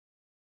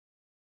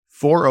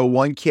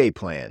401k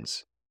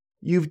plans.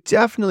 You've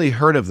definitely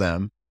heard of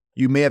them.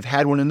 You may have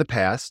had one in the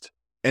past,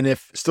 and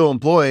if still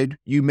employed,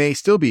 you may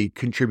still be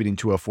contributing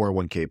to a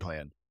 401k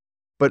plan.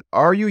 But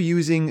are you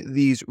using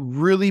these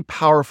really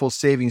powerful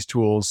savings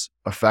tools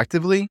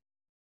effectively?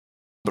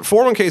 But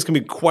 401ks can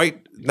be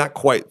not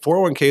quite.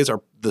 401ks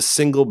are the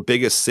single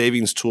biggest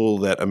savings tool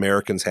that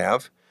Americans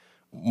have.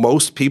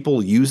 Most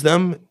people use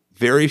them.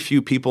 Very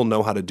few people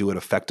know how to do it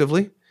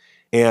effectively.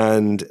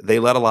 And they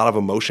let a lot of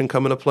emotion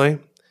come into play.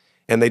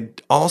 And they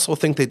also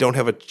think they don't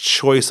have a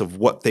choice of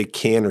what they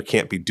can or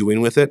can't be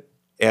doing with it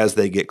as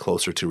they get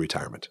closer to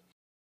retirement.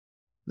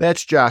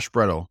 That's Josh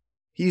Brettel.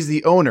 He's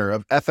the owner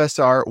of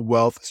FSR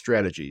Wealth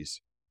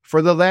Strategies.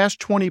 For the last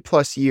 20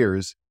 plus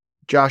years,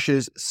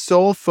 Josh's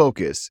sole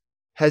focus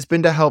has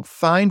been to help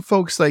fine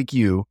folks like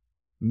you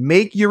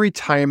make your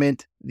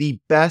retirement the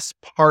best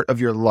part of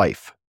your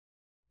life.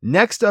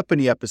 Next up in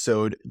the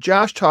episode,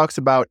 Josh talks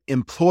about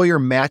employer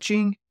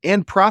matching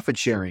and profit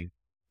sharing,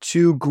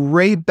 two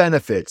great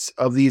benefits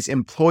of these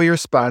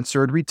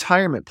employer-sponsored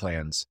retirement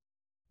plans.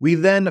 We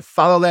then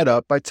follow that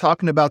up by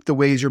talking about the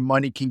ways your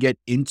money can get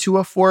into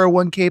a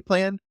 401k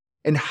plan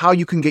and how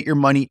you can get your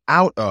money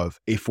out of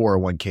a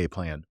 401k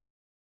plan.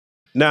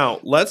 Now,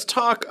 let's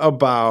talk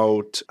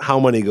about how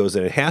money goes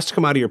in. It has to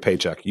come out of your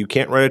paycheck. You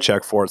can't write a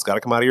check for it. It's got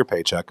to come out of your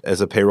paycheck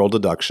as a payroll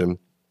deduction.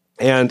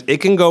 And it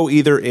can go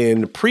either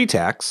in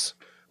pre-tax,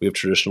 we have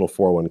traditional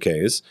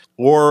 401ks,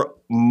 or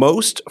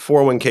most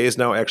 401ks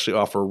now actually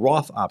offer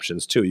Roth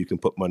options too. You can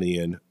put money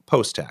in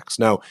post-tax.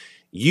 Now,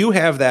 you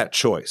have that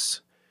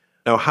choice.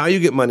 Now, how you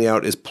get money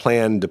out is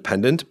plan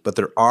dependent, but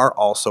there are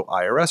also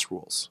IRS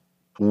rules.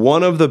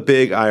 One of the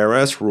big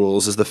IRS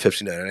rules is the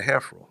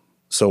 59.5 rule.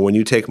 So when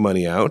you take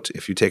money out,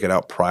 if you take it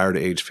out prior to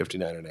age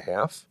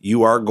 59.5,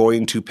 you are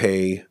going to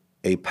pay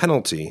a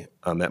penalty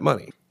on that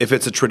money. If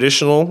it's a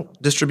traditional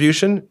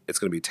distribution, it's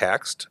going to be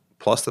taxed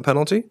plus the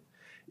penalty.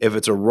 If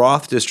it's a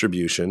Roth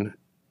distribution,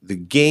 the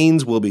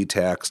gains will be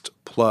taxed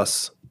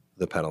plus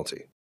the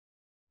penalty.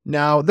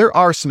 Now, there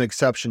are some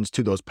exceptions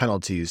to those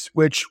penalties,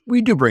 which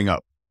we do bring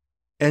up.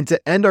 And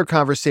to end our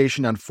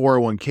conversation on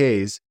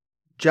 401ks,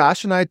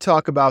 Josh and I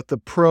talk about the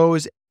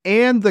pros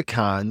and the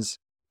cons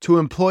to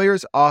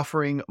employers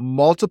offering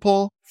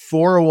multiple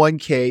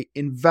 401k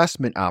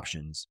investment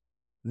options.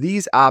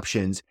 These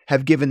options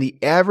have given the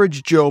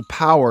average Joe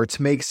power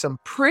to make some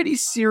pretty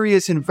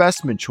serious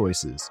investment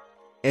choices.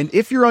 And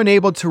if you're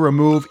unable to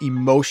remove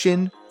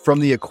emotion from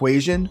the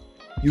equation,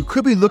 you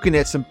could be looking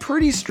at some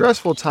pretty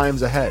stressful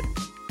times ahead.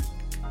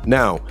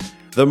 Now,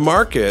 the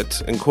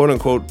market and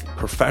quote-unquote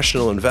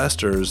professional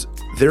investors,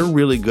 they're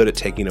really good at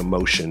taking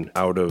emotion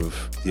out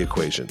of the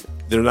equation.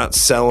 They're not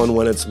selling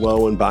when it's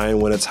low and buying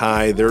when it's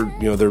high.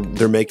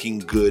 They're making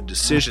good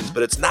decisions,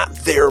 but it's not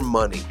their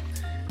money.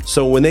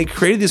 So when they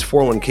created these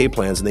 401k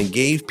plans and they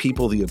gave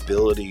people the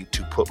ability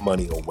to put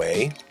money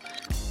away,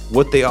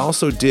 what they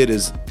also did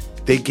is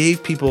they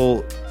gave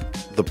people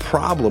the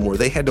problem where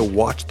they had to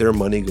watch their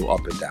money go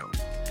up and down.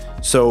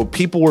 So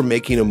people were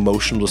making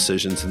emotional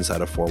decisions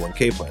inside of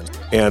 401k plans.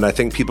 And I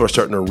think people are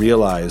starting to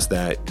realize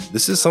that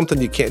this is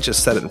something you can't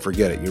just set it and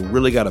forget it. You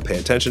really got to pay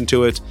attention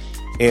to it.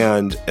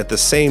 And at the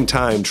same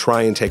time,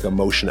 try and take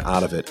emotion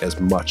out of it as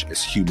much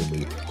as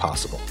humanly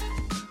possible.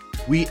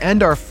 We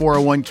end our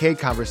 401k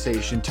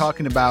conversation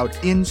talking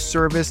about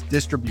in-service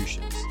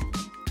distributions.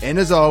 And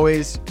as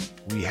always,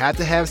 we had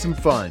to have some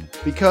fun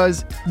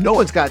because no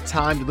one's got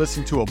time to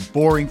listen to a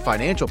boring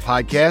financial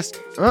podcast.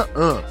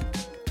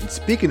 And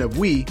speaking of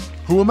we,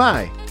 who am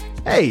I?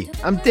 Hey,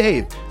 I'm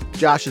Dave,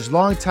 Josh's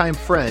longtime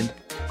friend,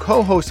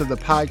 co-host of the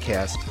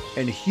podcast,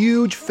 and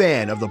huge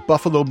fan of the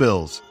Buffalo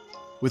Bills.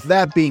 With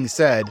that being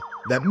said,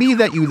 let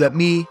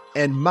me,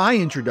 and my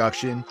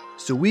introduction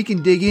so we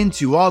can dig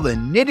into all the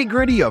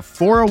nitty-gritty of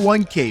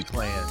 401k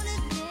plans.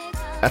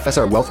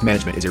 FSR Wealth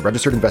Management is a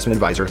registered investment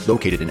advisor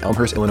located in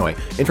Elmhurst, Illinois.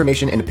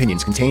 Information and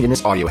opinions contained in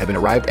this audio have been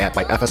arrived at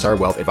by FSR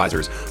Wealth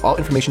Advisors. All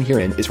information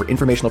herein is for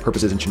informational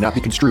purposes and should not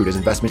be construed as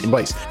investment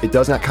advice. It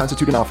does not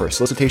constitute an offer,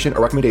 solicitation,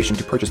 or recommendation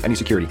to purchase any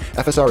security.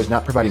 FSR is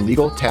not providing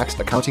legal, tax,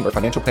 accounting, or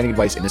financial planning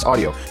advice in this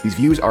audio. These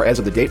views are as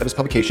of the date of this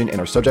publication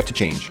and are subject to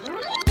change.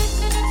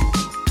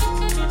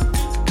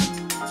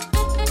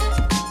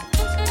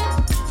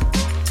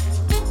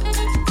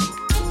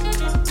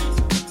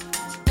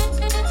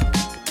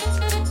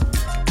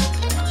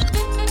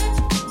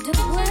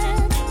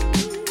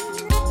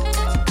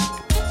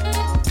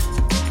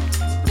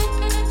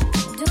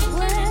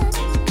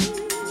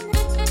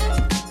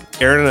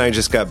 Aaron and I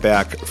just got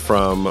back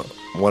from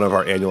one of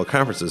our annual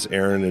conferences.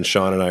 Aaron and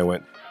Sean and I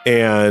went,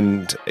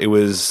 and it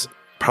was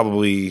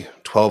probably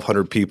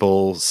 1,200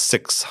 people,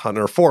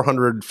 600 or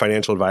 400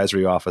 financial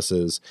advisory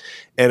offices.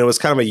 And it was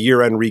kind of a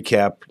year-end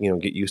recap,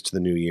 get used to the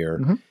new year.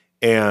 Mm-hmm.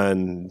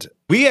 And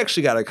we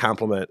actually got a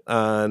compliment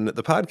on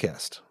the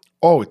podcast.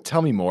 Oh,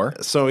 tell me more.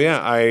 So, yeah,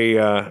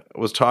 I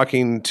was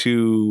talking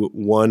to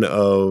one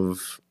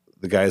of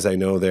the guys I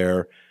know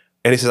there,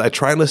 and he says, I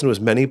try and listen to as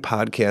many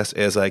podcasts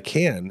as I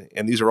can,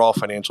 and these are all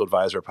financial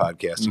advisor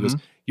podcasts. Mm-hmm. He goes,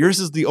 yours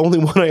is the only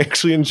one I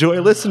actually enjoy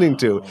listening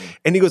to.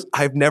 And he goes,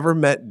 I've never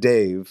met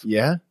Dave,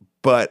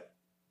 but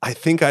I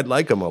think I'd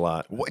like him a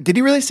lot. Did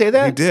he really say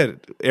that? He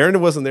did. Aaron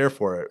wasn't there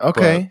for it.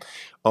 Okay.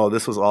 But,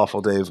 this was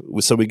awful, Dave.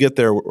 So we get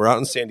there. We're out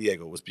in San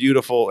Diego. It was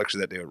beautiful.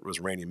 Actually, that day it was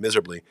raining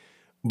miserably.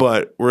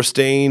 But we're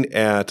staying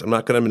at, I'm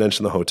not going to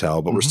mention the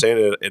hotel, but we're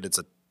staying at it's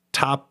a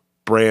top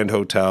brand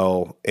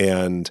hotel.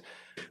 And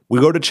we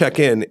go to check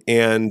in,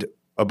 and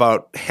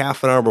about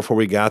half an hour before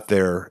we got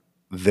there,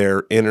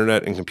 their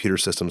internet and computer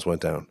systems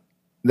went down.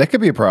 That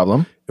could be a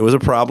problem. It was a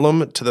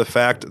problem to the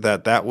fact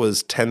that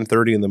was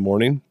 10:30 in the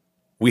morning.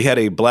 We had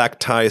a black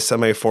tie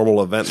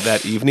semi-formal event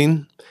that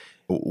evening.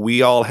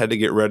 We all had to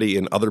get ready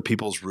in other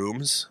people's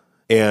rooms,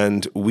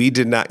 and we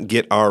did not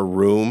get our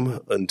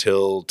room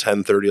until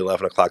 10:30,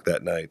 11 o'clock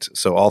that night.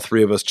 So all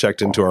three of us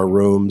checked into our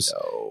rooms.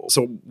 No.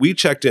 So we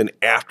checked in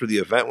after the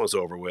event was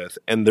over with,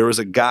 and there was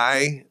a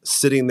guy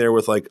sitting there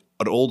with like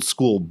an old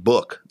school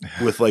book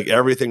with like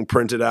everything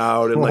printed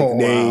out and like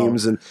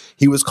names, and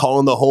he was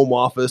calling the home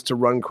office to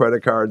run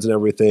credit cards and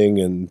everything,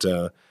 and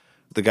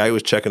the guy who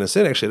was checking us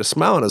in actually had a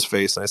smile on his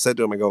face. And I said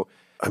to him, I go,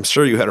 I'm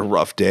sure you had a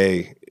rough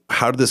day.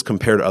 How did this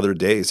compare to other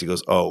days? He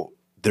goes, oh,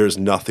 there's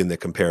nothing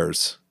that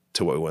compares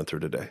to what we went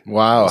through today.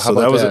 Wow. So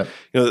that was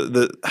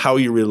how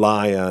you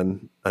rely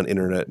on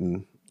internet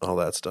and all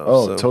that stuff.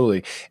 Oh,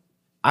 totally.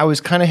 I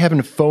was kind of having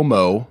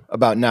FOMO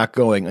about not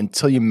going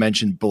until you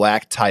mentioned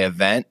black tie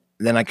event.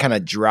 Then I kind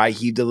of dry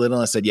heaved a little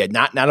and I said, yeah,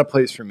 not a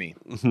place for me.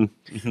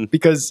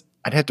 Because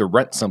I'd have to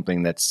rent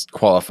something that's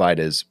qualified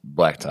as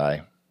black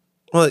tie.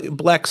 Well,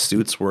 black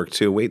suits work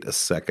too. Wait a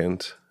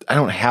second. I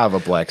don't have a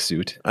black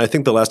suit. I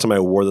think the last time I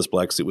wore this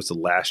black suit was the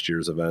last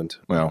year's event.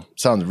 Well,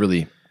 sounds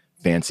really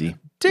fancy.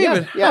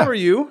 David, how are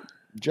you?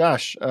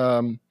 Josh,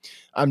 I'm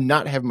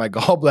not having my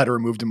gallbladder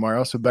removed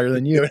tomorrow, so better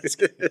than you.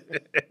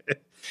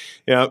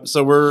 Yeah,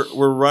 so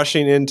we're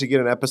rushing in to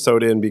get an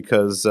episode in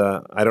because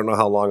I don't know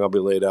how long I'll be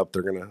laid up.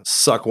 They're going to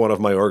suck one of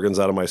my organs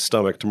out of my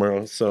stomach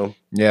tomorrow. So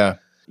yeah.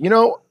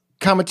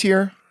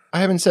 Cometeer, I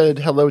haven't said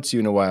hello to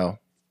you in a while.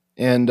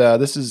 And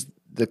this is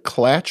the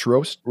Klatch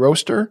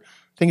Roaster.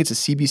 I think it's a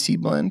CBC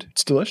blend.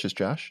 It's delicious,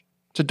 Josh.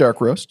 It's a dark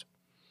roast.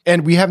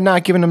 And we have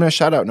not given them a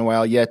shout out in a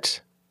while,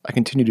 yet I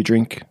continue to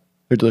drink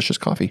their delicious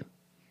coffee.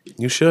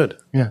 You should.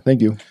 Yeah,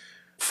 thank you.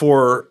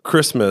 For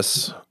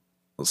Christmas,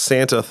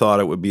 Santa thought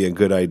it would be a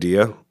good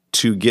idea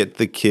to get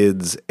the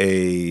kids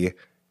a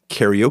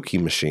karaoke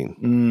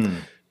machine.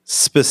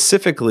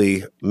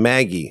 Specifically,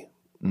 Maggie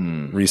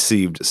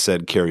received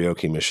said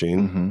karaoke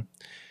machine. Mm-hmm.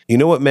 You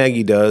know what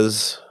Maggie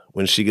does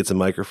when she gets a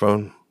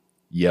microphone?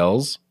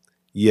 Yells,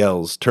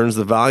 turns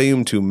the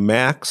volume to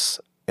max,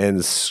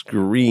 and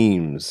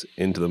screams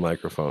into the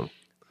microphone.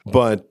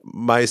 But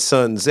my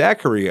son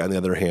Zachary, on the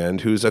other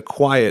hand, who's a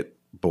quiet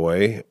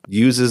boy,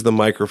 uses the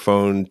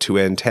microphone to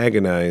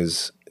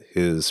antagonize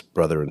his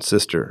brother and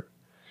sister.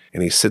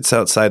 And he sits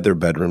outside their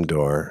bedroom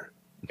door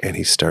and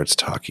he starts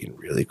talking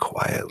really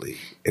quietly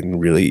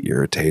and really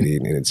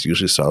irritating. And it's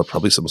usually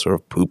probably some sort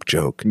of poop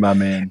joke. My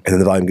man. And then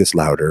the volume gets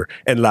louder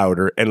and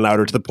louder and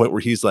louder to the point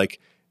where he's like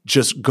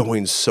just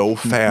going so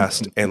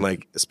fast. And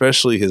like,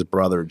 especially his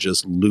brother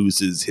just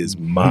loses his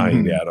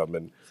mind at him.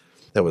 And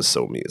that was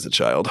so me as a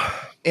child.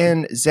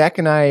 And Zach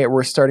and I,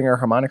 we're starting our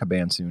harmonica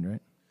band soon,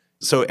 right?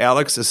 So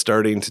Alex is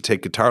starting to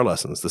take guitar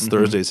lessons. This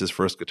Thursday is his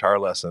first guitar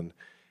lesson.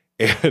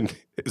 And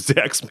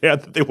Zach's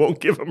mad that they won't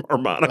give him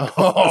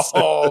harmonica lessons.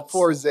 Oh,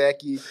 poor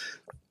Zachy.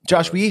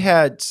 Josh, we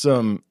had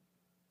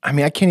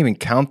I can't even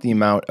count the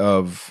amount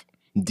of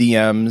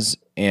DMs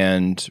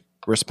and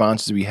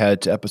responses we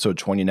had to episode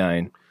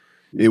 29.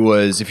 It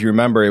was, if you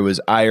remember, it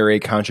was IRA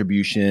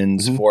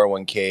contributions,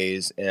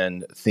 401ks,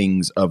 and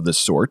things of the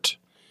sort.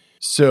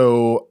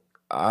 So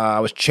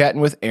I was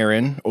chatting with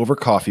Erin over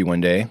coffee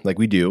one day, like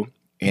we do,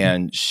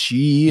 and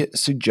she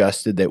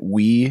suggested that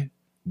we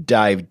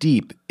dive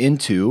deep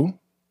into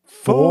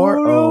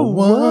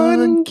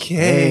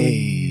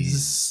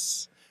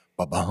 401ks.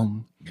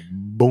 Ba-bum.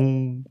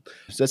 Boom.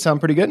 Does that sound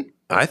pretty good?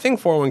 I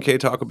think 401k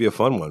talk would be a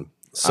fun one.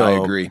 So, I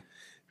agree.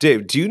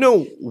 Dave, do you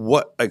know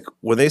what, like,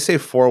 when they say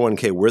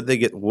 401k, what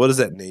does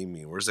that name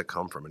mean? Where does it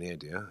come from? Any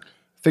idea?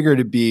 Figured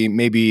it'd be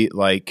maybe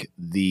like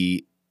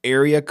the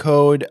area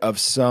code of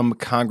some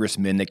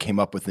congressman that came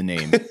up with the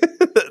name.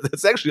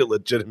 That's actually a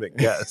legitimate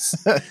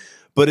guess.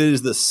 But it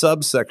is the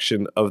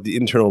subsection of the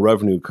Internal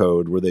Revenue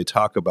Code where they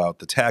talk about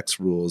the tax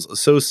rules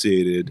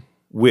associated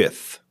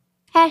with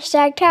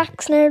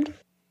 #TaxNerd.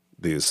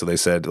 These. So they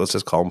said, let's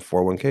just call them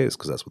 401ks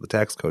because that's what the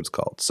tax code's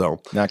called.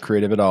 So not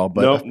creative at all,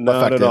 but nope,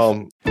 not at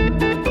all.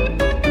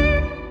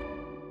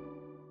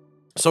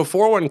 So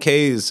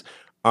 401ks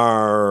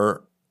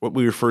are what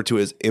we refer to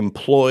as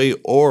employee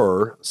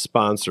or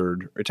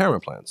sponsored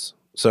retirement plans.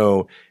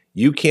 So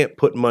you can't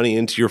put money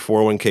into your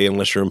 401k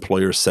unless your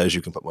employer says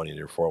you can put money into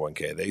your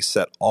 401k. They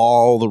set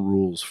all the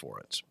rules for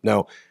it.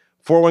 Now,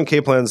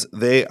 401k plans,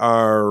 they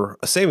are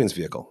a savings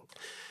vehicle.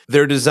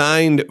 They're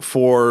designed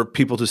for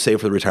people to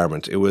save for the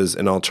retirement. It was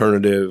an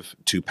alternative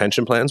to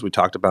pension plans. We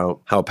talked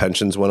about how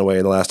pensions went away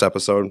in the last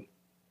episode.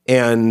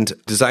 And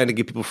designed to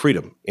give people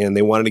freedom. And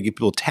they wanted to give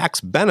people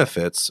tax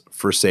benefits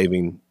for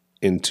saving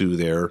into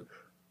their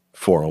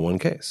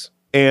 401ks.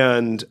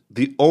 And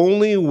the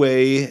only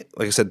way,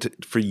 like I said,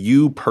 for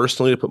you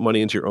personally to put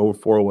money into your own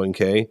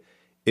 401k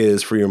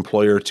is for your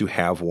employer to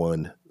have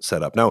one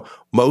set up. Now,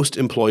 most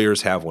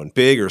employers have one,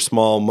 big or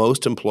small.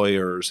 Most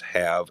employers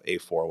have a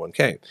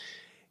 401k.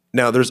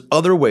 Now, there's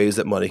other ways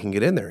that money can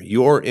get in there.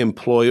 Your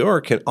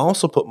employer can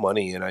also put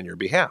money in on your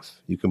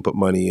behalf. You can put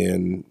money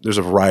in. There's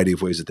a variety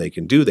of ways that they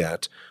can do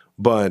that,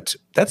 but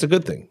that's a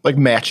good thing. Like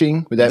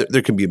matching? With that?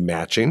 There can be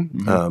matching.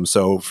 Mm-hmm.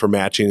 So for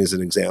matching is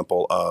an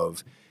example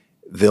of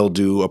they'll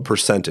do a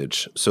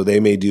percentage. So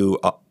they may do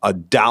a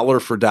dollar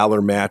for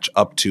dollar match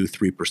up to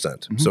 3%.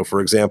 Mm-hmm. So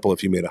for example,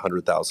 if you made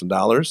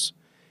 $100,000,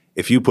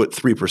 if you put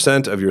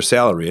 3% of your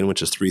salary in,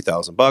 which is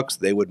 $3,000,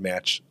 they would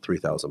match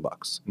 $3,000.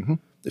 Mm-hmm.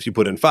 If you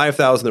put in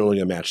 $5,000, they're only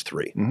going to match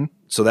 $3,000. Mm-hmm.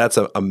 So that's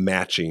a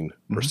matching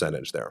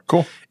percentage there.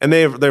 Cool. And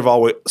they've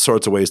always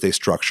sorts of ways they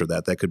structure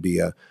that. That could be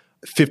a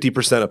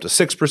 50% up to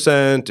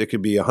 6%. It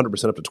could be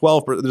 100% up to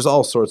 12%. There's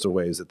all sorts of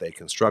ways that they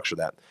can structure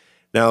that.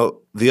 Now,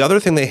 the other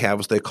thing they have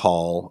is they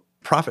call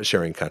profit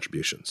sharing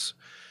contributions.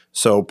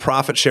 So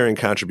profit sharing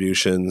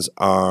contributions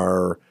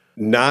are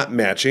not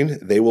matching.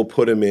 They will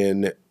put them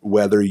in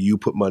whether you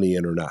put money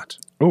in or not.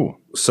 Oh.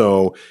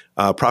 So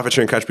profit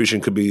sharing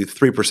contribution could be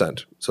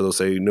 3%. So they'll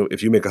say,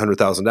 if you make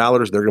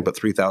 $100,000, they're going to put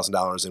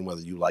 $3,000 in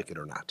whether you like it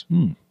or not,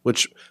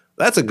 which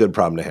that's a good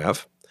problem to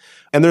have.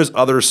 And there's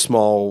other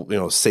small,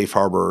 safe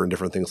harbor and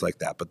different things like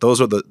that. But those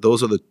are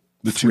the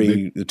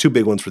two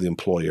big ones for the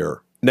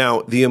employer.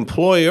 Now, the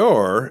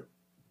employer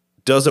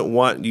doesn't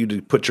want you to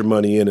put your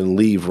money in and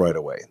leave right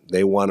away.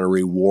 They want to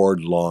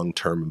reward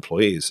long-term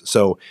employees.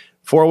 So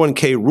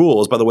 401k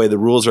rules, by the way, the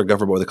rules are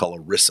governed by what they call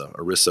ERISA.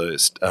 ERISA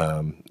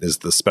is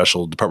the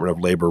special Department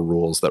of Labor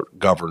rules that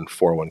govern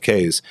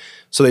 401ks.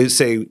 So they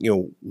say,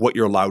 what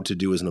you're allowed to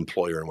do as an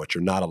employer and what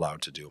you're not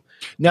allowed to do.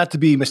 Not to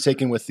be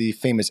mistaken with the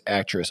famous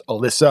actress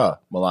Alyssa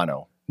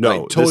Milano.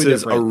 No, totally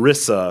this different.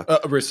 Is ERISA.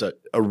 ERISA.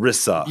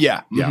 ERISA.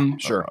 Yeah. Mm-hmm.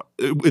 Sure.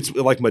 It's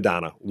like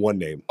Madonna, one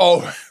name.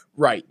 Oh,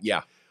 right.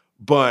 Yeah.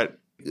 But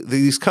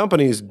these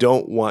companies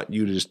don't want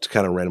you to just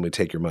kind of randomly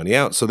take your money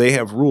out. So they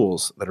have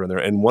rules that are in there.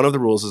 And one of the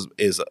rules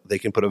is they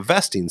can put a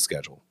vesting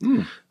schedule.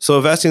 So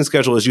a vesting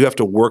schedule is you have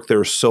to work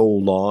there so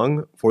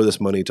long for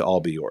this money to all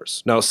be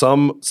yours. Now,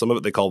 some of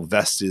it they call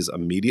vestes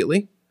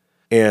immediately.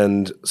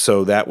 And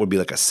so that would be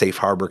like a safe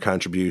harbor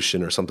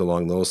contribution or something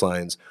along those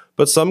lines.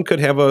 But some could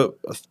have a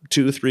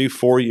 2, 3,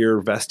 4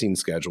 year vesting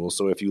schedule.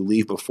 So if you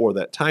leave before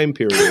that time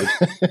period.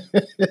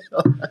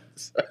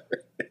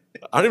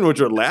 I don't even know what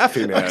you're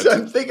laughing at.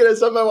 I'm thinking of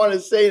something I want to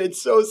say, and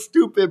it's so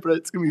stupid, but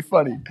it's going to be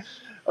funny.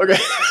 Okay.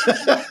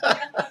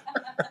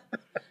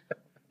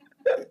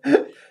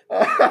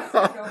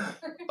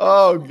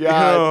 Oh,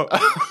 God.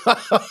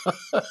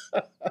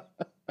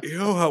 You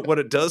know what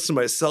it does to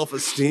my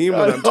self-esteem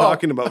when I'm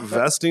talking about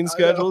vesting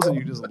schedules and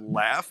you just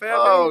laugh at me?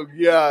 Oh,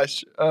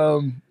 gosh. It's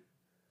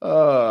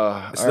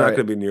not going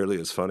to be nearly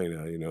as funny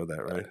now. You know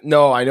that, right?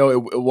 No, I know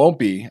it won't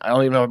be. I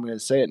don't even know if I'm going to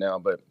say it now,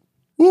 but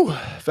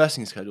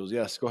vesting schedules.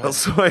 Yes, go ahead.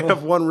 So I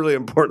have one really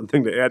important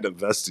thing to add to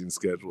vesting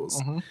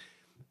schedules. Mm-hmm.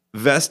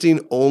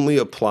 Vesting only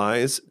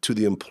applies to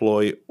the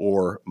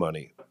employer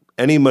money.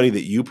 Any money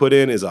that you put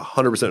in is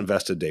 100%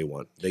 vested day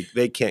one.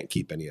 They can't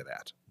keep any of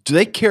that. Do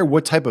they care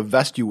what type of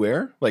vest you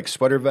wear? Like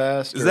sweater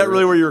vest? Is that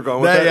really where you were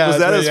going with that? Yeah, was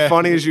that as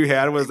funny as you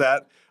had? Was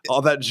that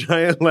all that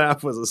giant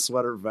laugh was a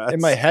sweater vest? In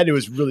my head, it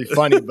was really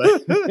funny,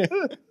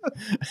 but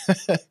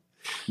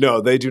no,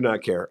 they do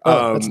not care.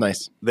 Oh, that's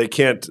nice. They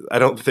can't. I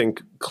don't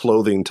think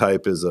clothing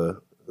type is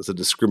a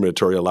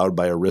discriminatory allowed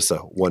by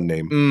ERISA. One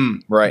name,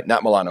 right?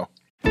 Not Milano.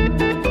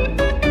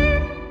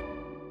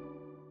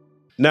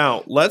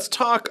 Now let's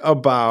talk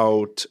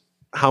about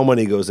how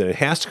money goes in. It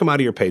has to come out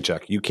of your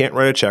paycheck. You can't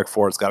write a check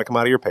for it. It's got to come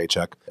out of your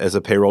paycheck as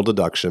a payroll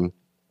deduction.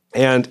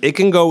 And it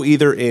can go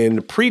either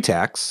in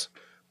pre-tax,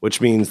 which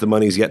means the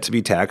money's yet to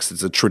be taxed.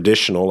 It's a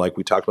traditional, like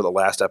we talked about the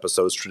last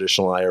episode's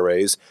traditional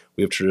IRAs.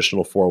 We have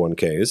traditional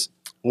 401ks.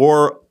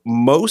 Or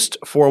most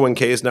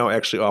 401ks now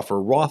actually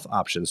offer Roth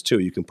options too.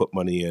 You can put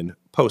money in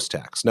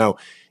post-tax. Now,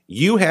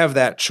 you have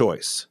that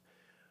choice.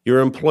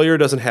 Your employer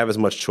doesn't have as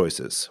much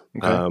choices.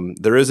 Okay.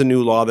 There is a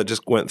new law that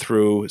just went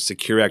through,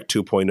 Secure Act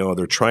 2.0.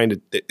 They're trying to,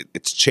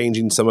 it's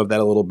changing some of that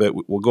a little bit.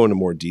 We'll go into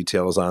more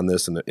details on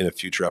this in a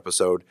future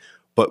episode.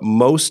 But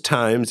most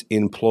times,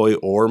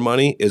 employer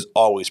money is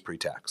always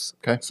pre-tax.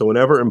 Okay. So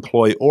whenever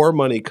employer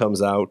money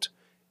comes out,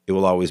 it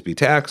will always be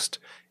taxed.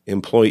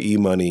 Employee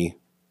money,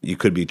 you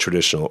could be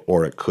traditional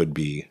or it could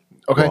be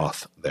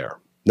Roth there.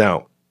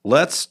 Now,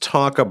 let's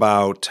talk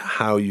about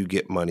how you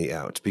get money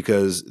out,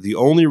 because the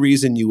only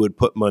reason you would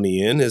put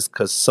money in is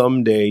because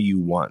someday you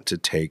want to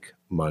take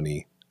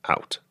money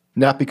out.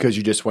 Not because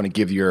you just want to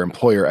give your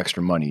employer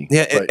extra money.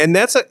 Yeah, and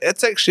that's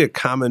actually a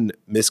common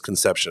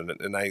misconception,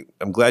 and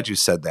I'm glad you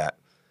said that.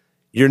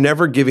 You're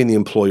never giving the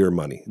employer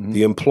money. Mm-hmm.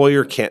 The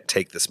employer can't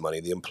take this money.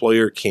 The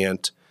employer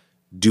can't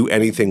do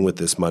anything with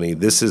this money.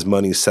 This is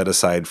money set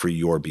aside for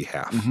your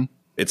behalf. Mm-hmm.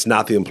 It's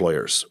not the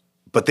employer's.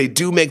 But they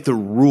do make the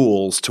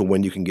rules to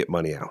when you can get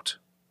money out.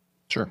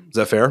 Sure. Is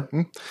that fair?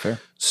 Fair.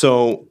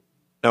 So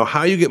Now,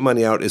 how you get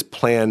money out is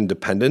plan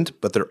dependent,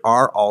 but there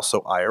are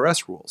also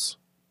IRS rules.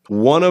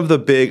 One of the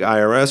big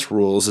IRS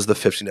rules is the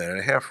 59 and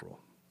a half rule.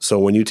 So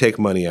when you take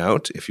money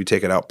out, if you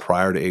take it out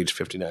prior to age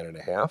 59 and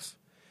a half,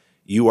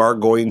 you are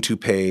going to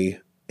pay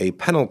a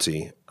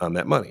penalty on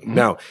that money.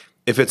 Now,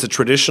 if it's a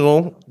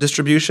traditional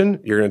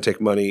distribution, you're going to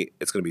take money,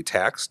 it's going to be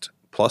taxed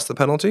plus the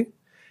penalty.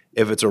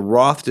 If it's a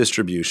Roth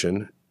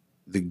distribution,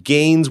 the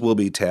gains will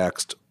be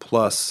taxed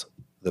plus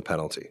the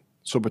penalty.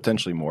 So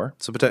potentially more?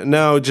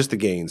 No, just the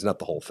gains, not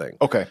the whole thing.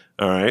 Okay.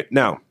 All right.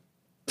 Now,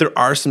 there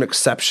are some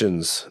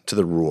exceptions to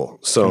the rule.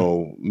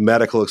 So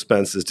medical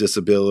expenses,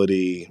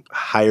 disability,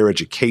 higher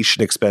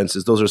education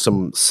expenses, those are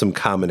some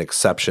common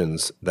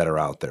exceptions that are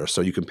out there. So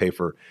you can pay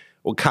for,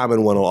 well,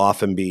 common one will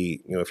often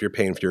be, if you're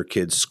paying for your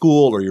kid's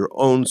school or your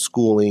own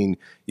schooling,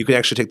 you can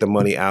actually take the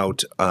money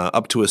out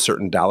up to a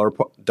certain dollar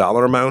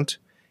amount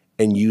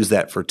and use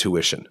that for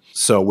tuition.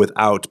 So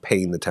without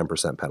paying the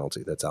 10%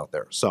 penalty that's out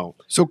there. So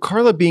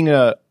Carla being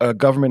a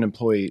government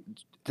employee,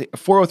 a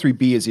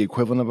 403B is the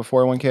equivalent of a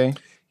 401k?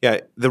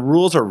 Yeah, the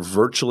rules are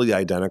virtually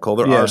identical.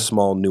 There are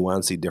small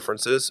nuancy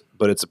differences,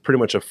 but it's pretty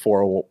much a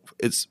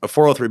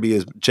 403B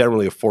is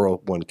generally a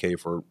 401k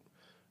for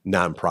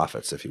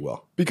nonprofits, if you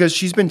will. Because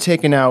she's been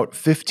taking out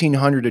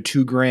 $1,500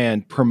 to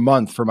 $2,000 per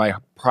month for my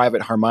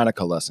private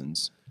harmonica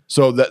lessons.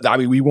 So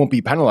we won't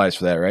be penalized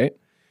for that, right?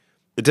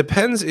 It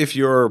depends if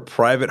your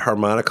private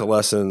harmonica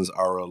lessons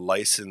are a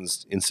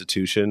licensed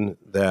institution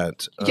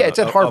that it's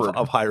at Harvard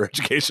of higher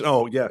education.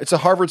 Oh yeah, it's a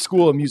Harvard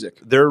School of Music.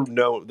 They're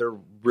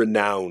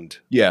renowned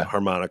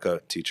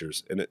harmonica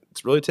teachers, and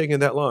it's really taking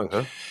that long,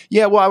 huh?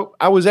 Yeah, well,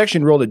 I was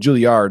actually enrolled at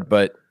Juilliard,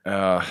 but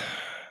I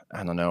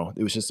don't know,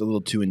 it was just a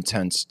little too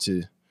intense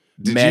to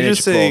manage. Did you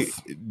just say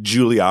both.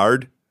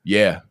 Juilliard?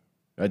 Yeah,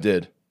 I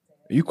did.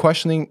 Are you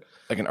questioning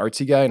like an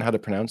artsy guy and how to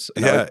pronounce?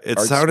 It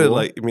sounded school?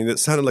 It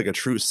sounded like a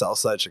true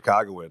Southside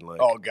Chicagoan. Like,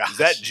 oh god, is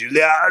that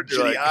Juilliard?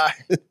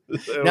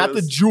 Juilliard. Not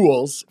the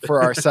jewels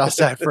for our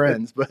Southside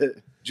friends, but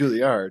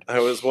Juilliard. I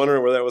was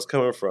wondering where that was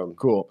coming from.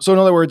 Cool. So in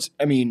other words,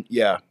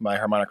 my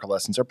harmonica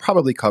lessons are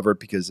probably covered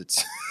because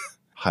it's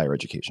higher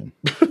education.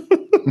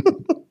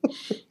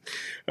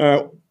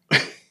 Oh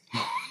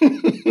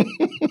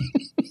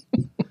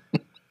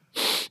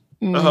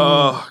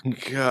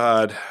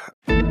God.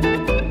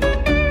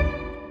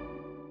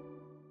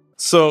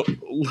 So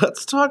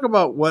let's talk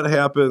about what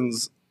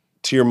happens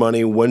to your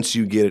money once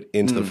you get it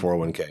into the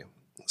 401k.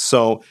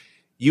 So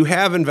you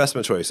have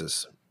investment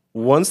choices.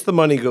 Once the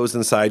money goes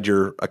inside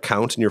your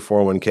account in your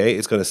 401k,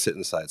 it's going to sit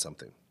inside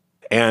something.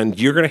 And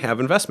you're going to have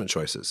investment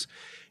choices.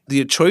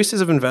 The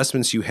choices of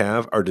investments you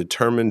have are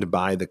determined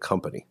by the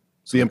company.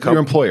 So your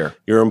employer.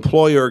 Your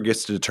employer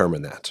gets to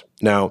determine that.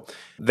 Now,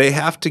 they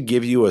have to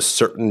give you a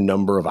certain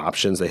number of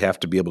options. They have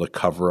to be able to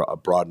cover a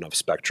broad enough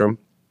spectrum.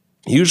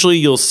 Usually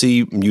you'll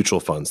see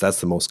mutual funds.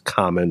 That's the most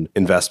common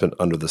investment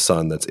under the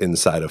sun that's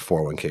inside of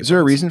 401k. Is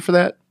there a reason for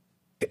that?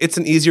 It's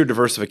an easier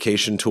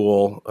diversification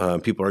tool.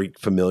 People are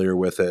familiar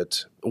with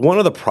it. One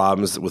of the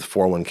problems with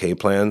 401k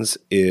plans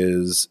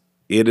is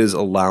it is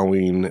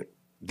allowing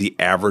the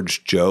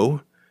average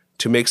Joe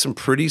to make some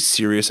pretty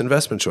serious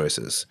investment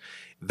choices.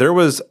 There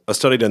was a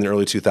study done in the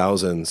early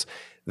 2000s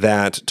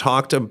that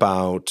talked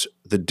about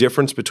the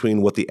difference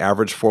between what the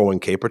average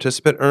 401k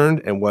participant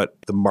earned and what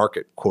the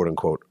market, quote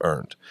unquote,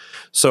 earned.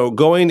 So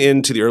going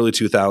into the early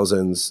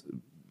 2000s,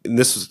 and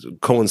this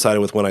coincided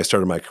with when I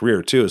started my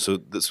career too, so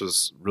this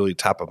was really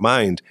top of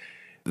mind,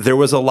 there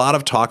was a lot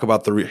of talk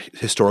about the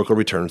historical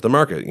returns of the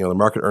market. The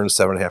market earns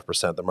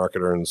 7.5%, the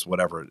market earns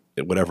whatever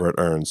it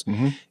earns.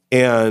 Mm-hmm.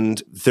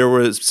 And there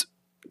was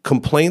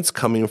complaints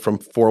coming from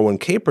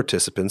 401k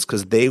participants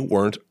because they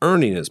weren't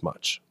earning as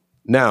much.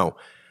 Now,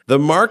 the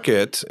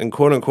market and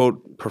quote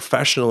unquote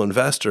professional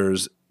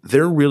investors,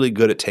 they're really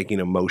good at taking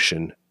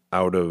emotion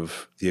out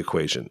of the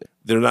equation.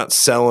 They're not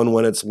selling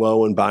when it's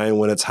low and buying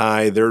when it's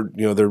high. They're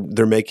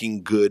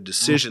making good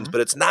decisions, but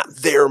it's not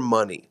their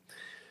money.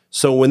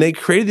 So when they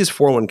created these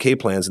 401k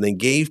plans and they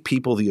gave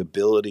people the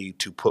ability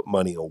to put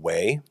money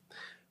away,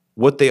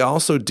 what they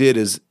also did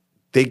is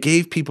they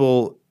gave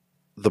people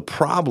the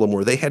problem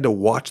where they had to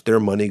watch their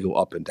money go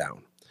up and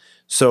down.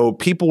 So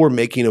people were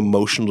making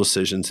emotional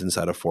decisions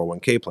inside of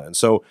 401k plans.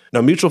 So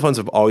now mutual funds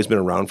have always been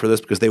around for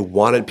this because they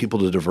wanted people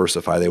to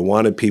diversify. They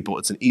wanted people,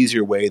 it's an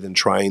easier way than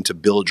trying to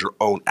build your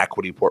own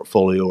equity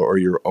portfolio or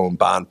your own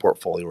bond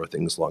portfolio or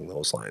things along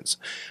those lines.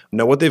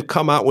 Now what they've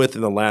come out with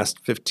in the last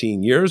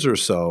 15 years or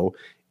so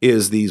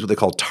is these what they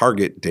call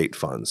target date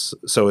funds.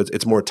 So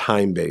it's more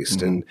time-based.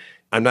 Mm-hmm. And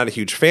I'm not a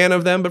huge fan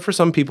of them, but for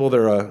some people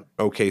they're a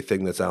okay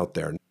thing that's out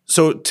there.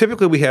 So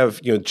typically we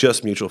have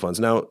just mutual funds.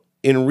 Now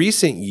in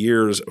recent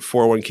years,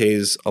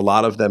 401ks, a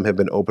lot of them have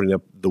been opening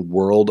up the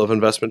world of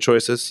investment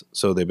choices.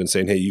 So they've been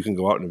saying, hey, you can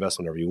go out and invest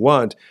whenever you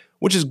want,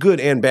 which is good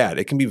and bad.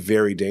 It can be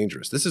very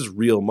dangerous. This is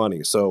real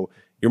money. So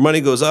your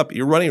money goes up,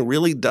 your money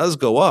really does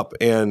go up.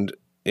 And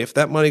if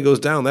that money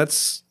goes down,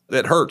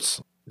 that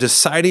hurts.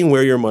 Deciding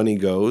where your money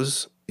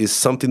goes is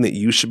something that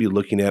you should be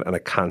looking at on a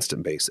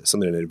constant basis,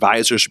 something an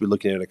advisor should be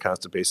looking at on a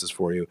constant basis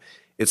for you.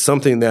 It's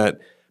something that,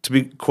 to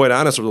be quite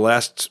honest, over the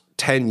last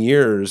 10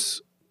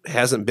 years,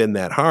 hasn't been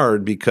that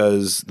hard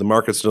because the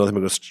market's nothing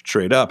but go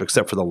straight up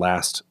except for the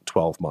last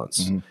 12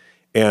 months. Mm-hmm.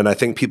 And I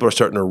think people are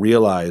starting to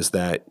realize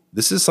that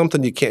this is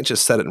something you can't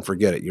just set it and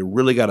forget it. You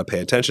really got to pay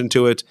attention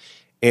to it.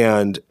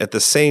 And at the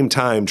same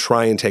time,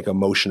 try and take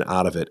emotion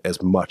out of it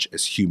as much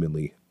as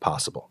humanly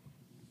possible.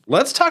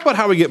 Let's talk about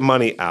how we get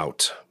money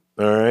out.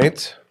 All right.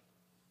 Is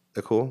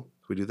that cool? Can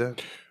we do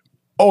that?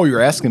 Oh,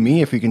 you're asking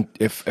me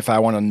if I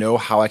want to know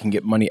how I can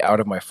get money out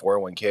of my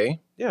 401k?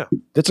 Yeah.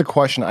 That's a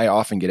question I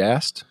often get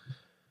asked.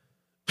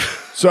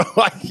 So,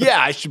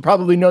 yeah, I should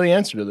probably know the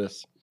answer to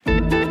this.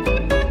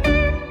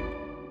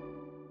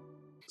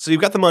 So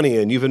you've got the money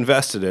in, you've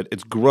invested it,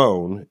 it's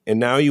grown,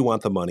 and now you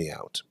want the money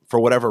out for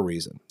whatever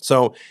reason.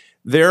 So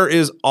there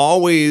is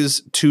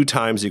always 2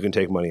 times you can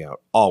take money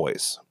out,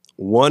 always.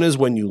 One is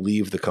when you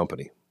leave the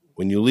company.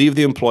 When you leave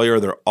the employer,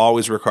 they're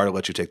always required to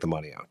let you take the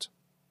money out.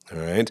 All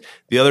right.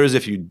 The other is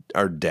if you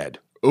are dead.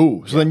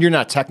 Oh, so then you're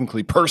not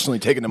technically personally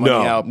taking the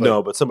money out.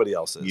 But somebody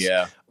else is.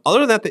 Yeah.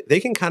 Other than that,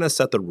 they can kind of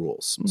set the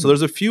rules. So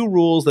there's a few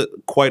rules that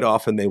quite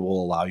often they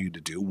will allow you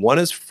to do. One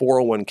is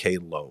 401k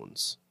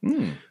loans.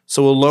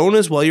 So a loan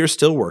is while you're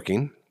still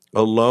working.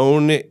 A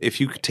loan,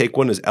 if you take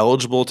one, is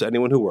eligible to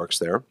anyone who works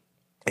there.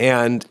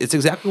 And it's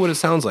exactly what it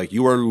sounds like.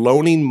 You are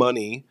loaning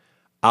money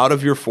out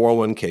of your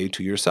 401k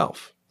to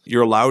yourself.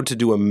 You're allowed to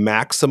do a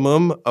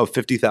maximum of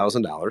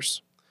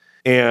 $50,000.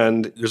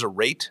 And there's a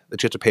rate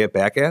that you have to pay it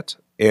back at.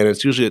 And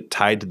it's usually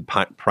tied to the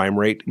prime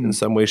rate in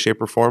some way,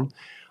 shape, or form.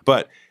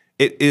 But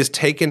it is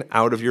taken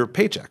out of your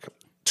paycheck.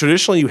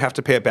 Traditionally, you have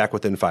to pay it back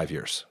within 5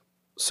 years.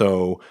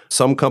 So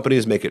some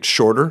companies make it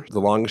shorter. The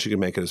longest you can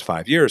make it is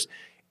 5 years.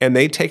 And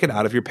they take it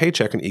out of your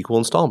paycheck in equal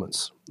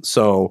installments.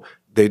 So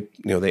they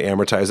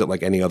amortize it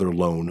like any other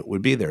loan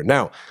would be there.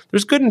 Now,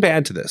 there's good and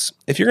bad to this.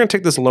 If you're going to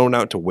take this loan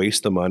out to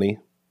waste the money,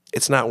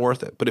 it's not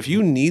worth it. But if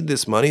you need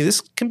this money,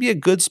 this can be a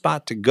good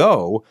spot to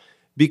go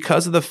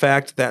because of the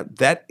fact that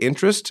that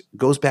interest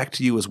goes back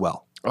to you as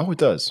well. Oh, it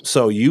does.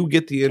 So you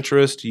get the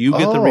interest, you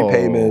get the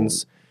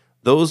repayments.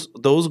 Those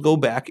go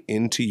back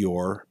into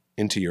your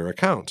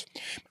account.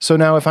 So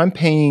now if I'm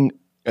paying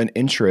an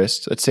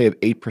interest, let's say of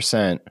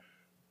 8%,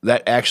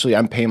 that actually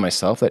I'm paying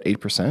myself that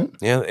 8%?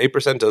 Yeah,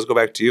 8% does go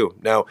back to you.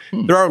 Now,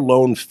 there are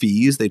loan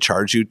fees. They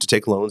charge you to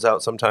take loans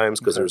out sometimes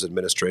because there's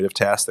administrative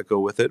tasks that go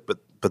with it,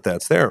 but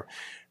that's there.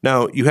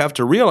 Now, you have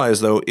to realize,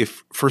 though,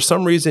 if for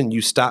some reason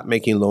you stop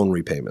making loan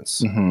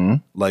repayments,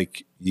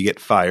 like you get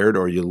fired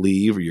or you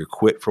leave or you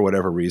quit for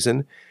whatever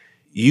reason,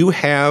 you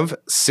have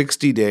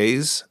 60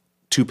 days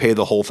to pay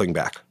the whole thing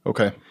back.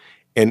 Okay.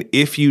 And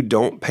if you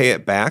don't pay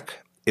it back,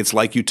 it's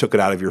like you took it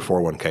out of your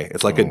 401k.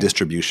 It's like a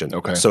distribution.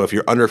 Okay. So if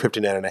you're under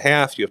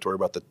 59.5, you have to worry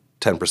about the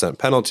 10%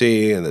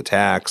 penalty and the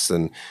tax.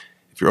 And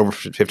if you're over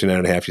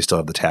 59.5, you still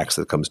have the tax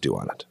that comes due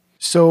on it.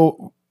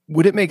 So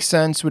would it make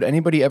sense? Would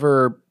anybody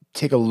ever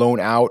take a loan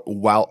out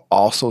while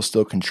also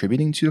still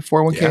contributing to the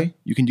 401k? Yeah.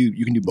 You can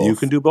do both. You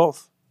can do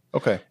both.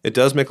 Okay. It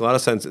does make a lot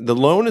of sense. The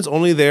loan is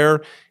only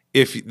there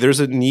if there's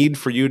a need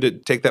for you to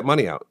take that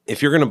money out.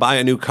 If you're going to buy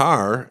a new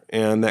car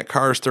and that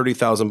car is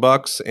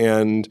 $30,000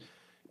 and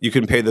you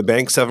can pay the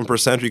bank 7%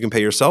 or you can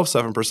pay yourself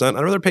 7%,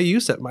 I'd rather pay you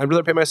 7%. I'd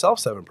rather pay myself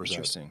 7%.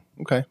 Interesting.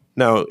 Okay.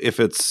 Now, if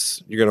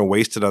you're going to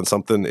waste it on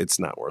something, it's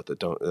not worth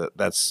it.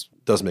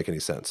 Doesn't make any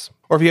sense.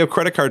 Or if you have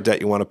credit card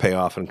debt you want to pay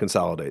off and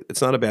consolidate,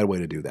 it's not a bad way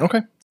to do that.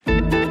 Okay.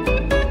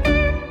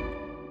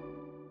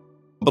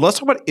 But let's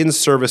talk about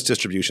in-service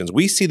distributions.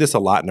 We see this a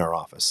lot in our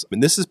office. I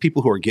mean, this is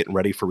people who are getting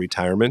ready for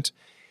retirement.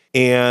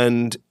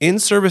 And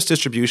in-service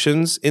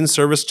distributions,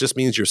 in-service just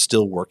means you're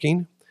still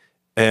working.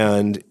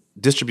 And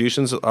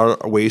distributions are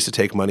ways to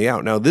take money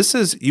out. Now,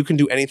 you can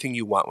do anything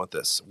you want with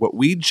this. What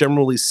we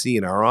generally see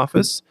in our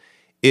office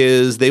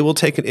is they will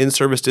take an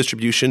in-service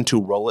distribution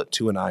to roll it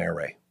to an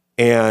IRA.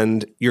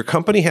 And your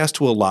company has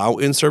to allow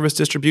in-service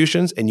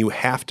distributions, and you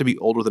have to be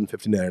older than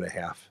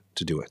 59.5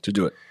 to do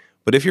it.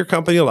 But if your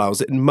company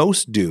allows it, and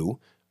most do,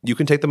 you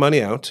can take the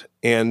money out.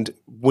 And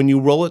when you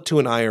roll it to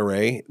an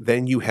IRA,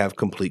 then you have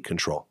complete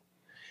control.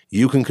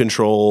 You can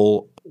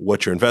control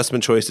what your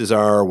investment choices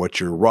are, what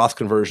your Roth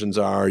conversions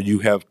are. You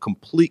have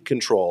complete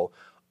control,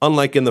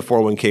 unlike in the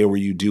 401k where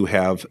you do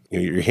have,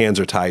 your hands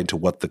are tied to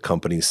what the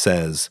company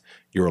says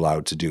you're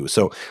allowed to do.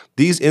 So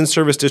these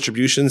in-service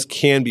distributions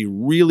can be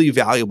really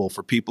valuable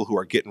for people who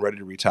are getting ready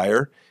to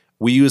retire.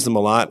 We use them a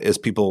lot as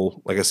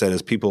people, like I said,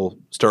 as people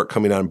start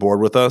coming on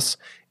board with us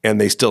and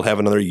they still have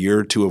another year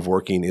or two of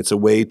working. It's a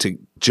way to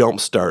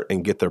jumpstart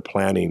and get their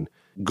planning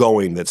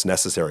going that's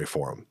necessary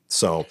for them.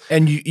 So,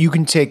 and you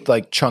can take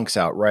like chunks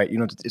out, right?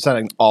 It's not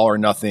an all or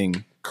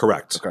nothing.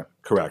 Correct. Okay.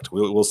 Correct.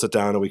 We'll sit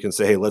down and we can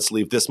say, hey, let's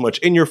leave this much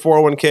in your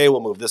 401k.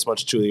 We'll move this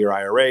much to your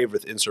IRA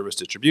with in-service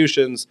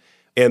distributions.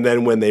 And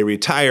then when they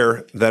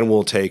retire, then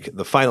we'll take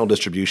the final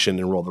distribution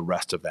and roll the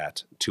rest of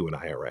that to an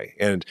IRA.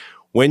 And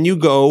when you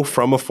go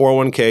from a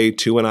 401k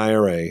to an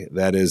IRA,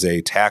 that is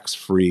a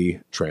tax-free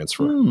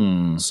transfer.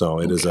 So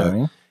it is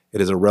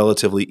a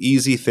relatively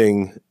easy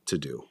thing to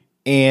do.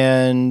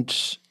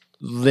 And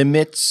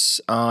limits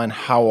on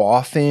how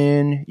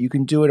often you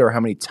can do it or how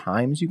many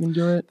times you can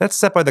do it? That's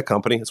set by the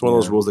company. It's one of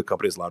those rules the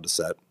company is allowed to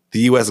set. The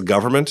U.S.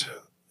 government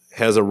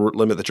has a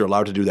limit that you're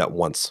allowed to do that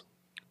once.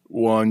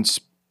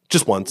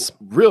 Just once.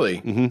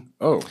 Really? Mm-hmm.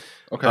 Oh,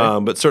 okay.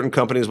 But certain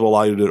companies will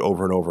allow you to do it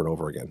over and over and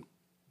over again.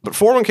 But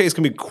 401ks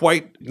can be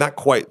not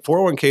quite.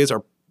 401ks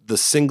are the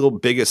single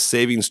biggest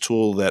savings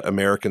tool that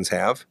Americans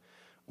have.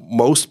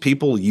 Most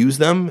people use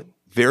them.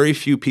 Very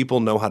few people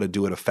know how to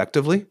do it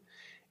effectively.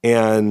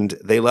 And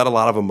they let a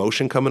lot of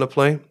emotion come into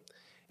play.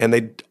 And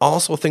they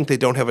also think they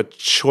don't have a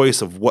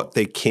choice of what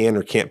they can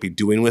or can't be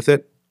doing with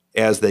it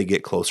as they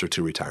get closer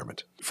to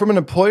retirement. From an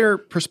employer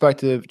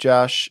perspective,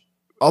 Josh,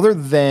 other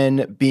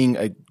than being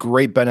a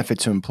great benefit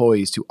to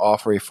employees to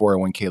offer a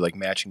 401k like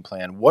matching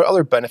plan, what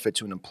other benefit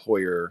to an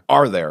employer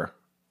are there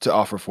to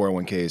offer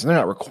 401ks? And they're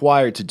not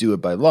required to do it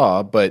by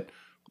law, but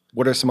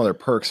what are some other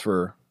perks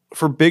for?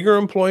 For bigger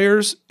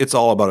employers, it's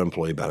all about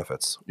employee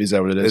benefits. Is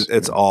that what it is?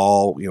 It's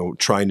all,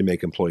 trying to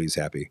make employees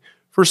happy.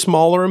 For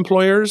smaller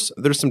employers,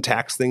 there's some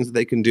tax things that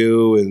they can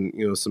do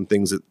and, some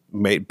things that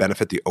may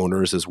benefit the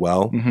owners as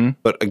well. Mm-hmm.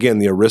 But again,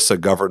 the ERISA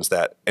governs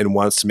that and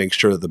wants to make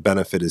sure that the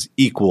benefit is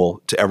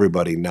equal to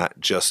everybody, not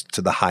just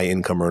to the high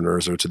income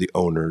earners or to the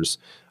owners.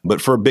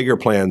 But for bigger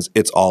plans,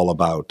 it's all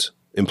about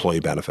employee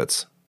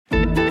benefits.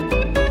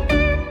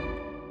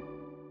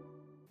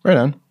 Right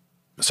on.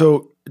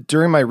 So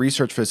during my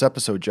research for this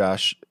episode,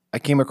 Josh, I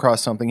came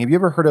across something. Have you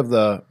ever heard of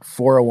the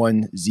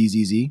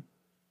 401ZZZ?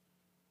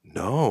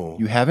 No.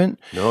 You haven't?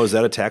 No, is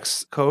that a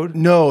tax code?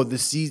 No, the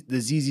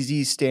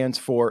ZZZ stands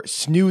for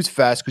Snooze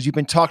Fest because you've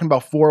been talking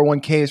about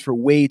 401ks for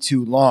way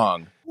too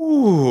long.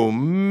 Ooh,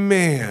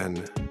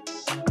 man.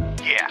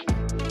 Yeah.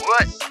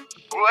 What?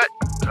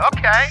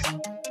 Okay.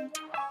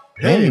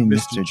 Hey,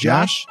 Mr.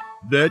 Josh.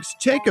 Let's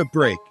take a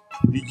break.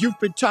 You've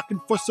been talking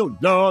for so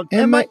long,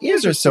 And my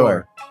ears are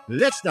sore.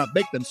 Let's not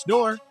make them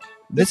snore.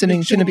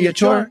 Listening shouldn't be a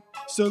chore.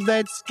 So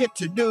let's get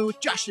to know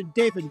Josh and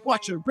Dave and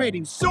watch our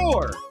ratings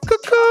soar.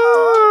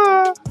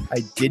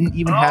 I didn't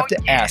even have to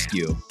ask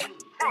you.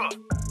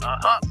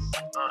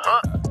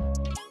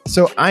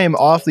 So I am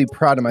awfully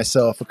proud of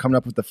myself for coming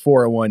up with the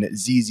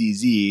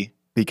 401ZZZ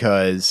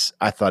because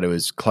I thought it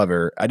was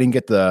clever. I didn't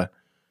get the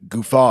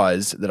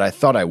guffaws that I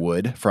thought I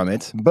would from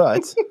it,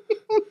 but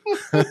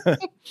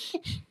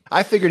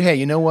I figured, hey,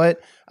 you know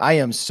what? I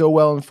am so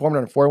well informed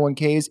on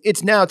 401ks.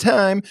 It's now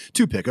time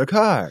to pick a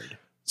card.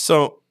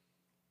 So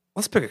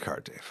let's pick a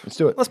card, Dave. Let's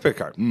do it. Let's pick a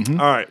card. Mhm.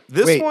 All right.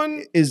 This Wait,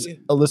 one is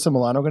Alyssa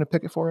Milano going to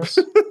pick it for us?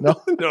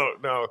 No?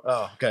 No.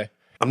 Oh, okay.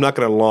 I'm not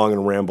going to long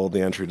and ramble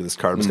the entry to this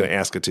card. I'm just going to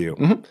ask it to you.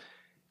 Mhm.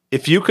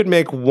 If you could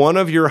make one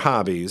of your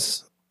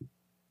hobbies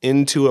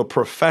into a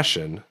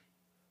profession,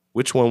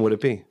 which one would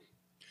it be?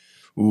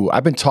 Ooh,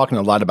 I've been talking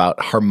a lot about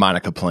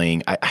harmonica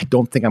playing. I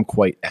don't think I'm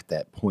quite at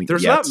that point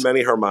There's yet. not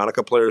many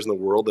harmonica players in the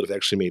world that have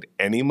actually made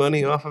any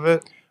money off of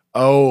it.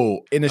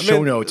 Oh, in the I show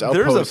mean, notes, I'll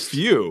there's post. a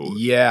few.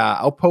 Yeah,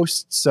 I'll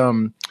post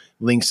some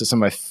links to some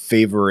of my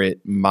favorite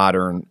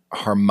modern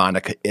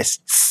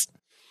harmonicaists.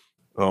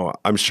 Oh,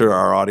 I'm sure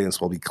our audience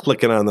will be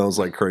clicking on those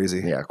like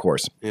crazy. Yeah, of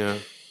course. Yeah.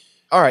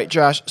 All right,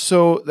 Josh.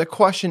 So the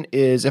question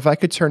is, if I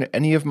could turn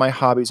any of my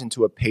hobbies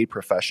into a paid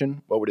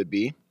profession, what would it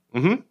be?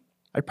 Mm-hmm.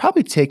 I'd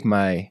probably take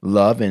my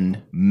love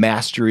and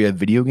mastery of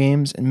video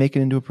games and make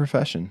it into a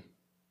profession.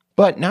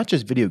 But not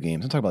just video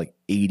games. I'm talking about like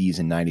 80s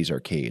and 90s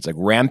arcades. Like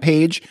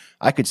Rampage,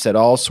 I could set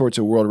all sorts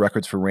of world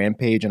records for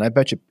Rampage, and I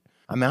bet you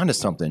I'm onto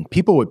something.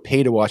 People would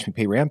pay to watch me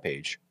play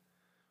Rampage.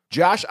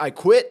 Josh, I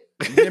quit.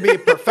 I'm going to be a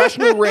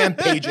professional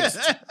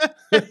Rampagist.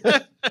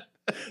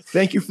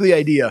 Thank you for the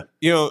idea.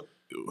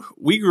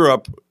 We grew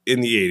up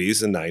in the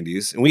 80s and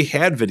 90s, and we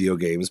had video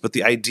games, but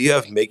the idea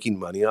of making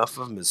money off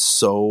of them is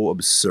so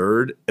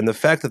absurd. And the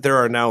fact that there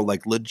are now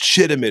like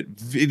legitimate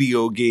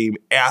video game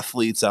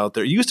athletes out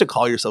there. You used to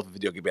call yourself a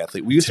video game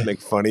athlete. We used to make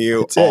fun of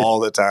you all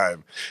the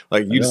time.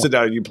 Like you'd sit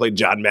down and you'd play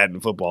John Madden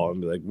football and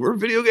be like, we're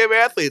video game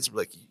athletes. We're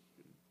like,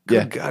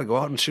 good God, go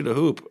out and shoot a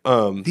hoop.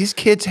 These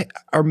kids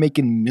are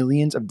making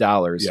millions of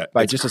dollars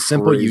by it's just a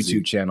simple crazy.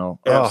 YouTube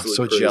channel. Absolutely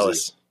so crazy.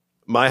 jealous.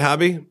 My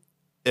hobby,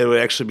 it would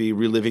actually be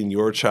reliving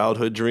your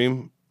childhood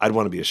dream. I'd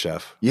want to be a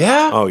chef.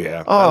 Yeah? Oh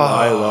yeah. Oh.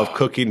 I love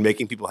cooking,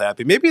 making people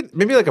happy. Maybe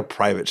like a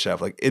private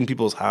chef, like in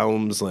people's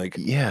homes. Like,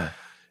 Yeah.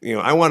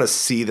 I want to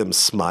see them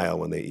smile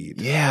when they eat.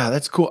 Yeah,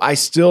 that's cool. I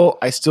still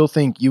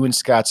think you and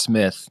Scott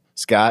Smith,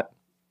 Scott,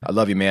 I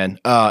love you, man.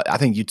 I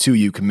think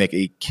you can make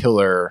a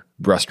killer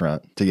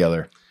restaurant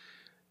together.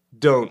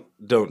 Don't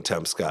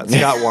tempt Scott.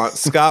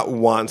 Scott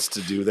wants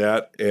to do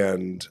that,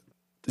 and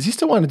Does he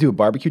still want to do a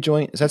barbecue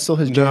joint? Is that still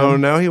his jam?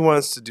 now he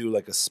wants to do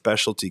like a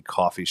specialty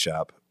coffee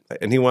shop.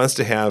 And he wants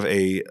to have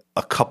a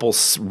couple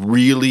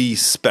really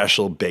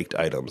special baked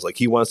items. Like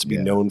he wants to be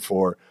known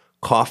for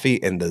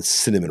coffee and the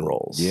cinnamon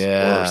rolls.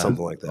 Yeah. Or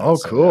something like that. Oh,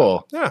 So,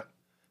 cool. Yeah.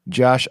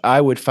 Josh,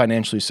 I would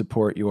financially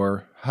support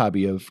your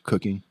hobby of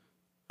cooking.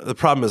 The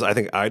problem is I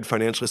think I'd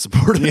financially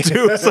support it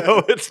too.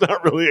 So it's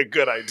not really a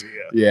good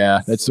idea.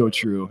 Yeah, that's so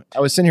true. I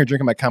was sitting here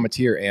drinking my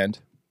Cometeer and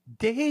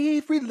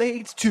Dave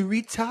relates to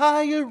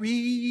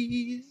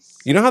retirees.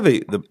 You know how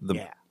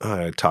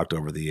I talked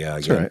over the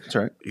again. That's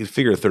right. You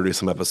figure 30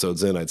 some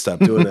episodes in, I'd stop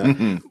doing that.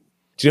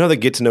 Do you know how they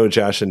get to know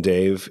Josh and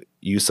Dave?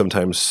 You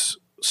sometimes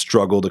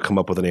struggle to come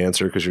up with an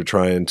answer because you're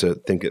trying to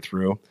think it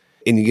through.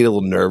 And you get a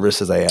little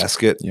nervous as I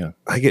ask it. Yeah.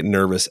 I get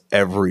nervous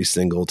every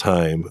single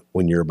time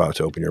when you're about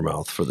to open your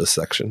mouth for this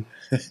section.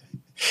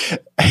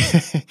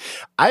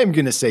 I am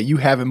going to say you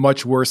have it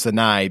much worse than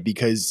I,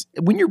 because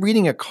when you're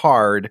reading a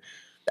card,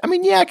 I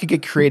mean, yeah, I could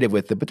get creative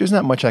with it, but there's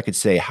not much I could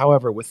say.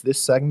 However, with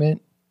this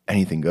segment,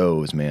 anything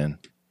goes, man.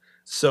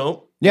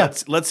 So Yeah.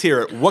 let's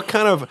hear it. What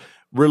kind of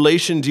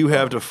relation do you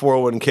have to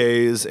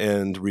 401ks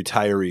and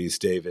retirees,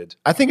 David?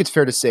 I think it's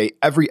fair to say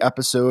every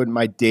episode,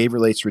 my Dave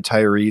Relates to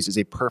Retirees is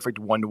a perfect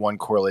one-to-one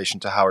correlation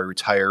to how a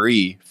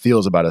retiree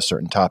feels about a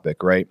certain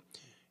topic, right?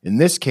 In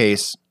this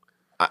case,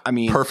 I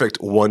mean,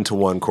 Perfect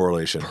one-to-one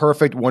correlation.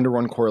 perfect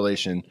one-to-one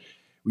correlation.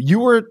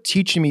 You were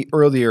teaching me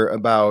earlier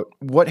about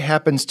what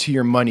happens to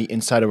your money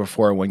inside of a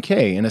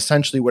 401k. And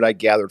essentially what I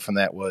gathered from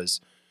that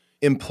was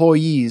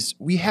employees,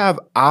 we have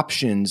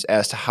options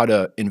as to how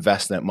to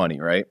invest that money,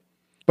 right?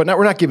 But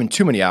we're not given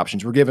too many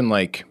options. We're given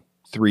like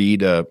 3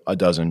 to a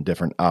dozen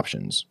different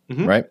options,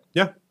 right?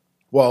 Yeah.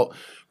 Well,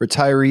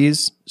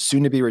 retirees,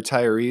 soon to be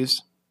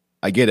retirees,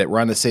 I get it. We're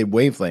on the same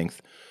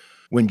wavelength.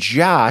 When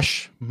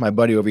Josh, my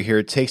buddy over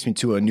here, takes me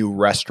to a new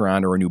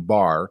restaurant or a new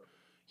bar,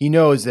 he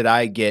knows that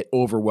I get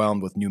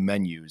overwhelmed with new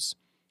menus.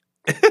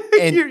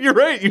 And You're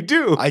right. You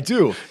do. I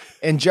do.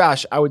 And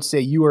Josh, I would say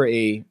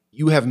you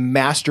have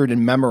mastered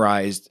and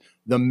memorized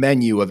the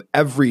menu of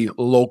every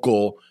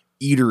local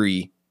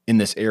eatery in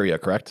this area,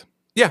 correct?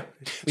 yeah.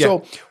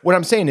 So what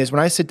I'm saying is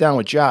when I sit down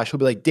with Josh, he'll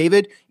be like,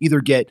 David, either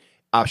get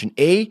option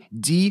A,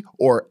 D,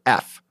 or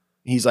F.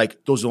 He's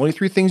like, those are the only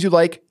 3 things you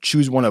like.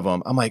 Choose one of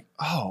them. I'm like,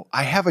 oh,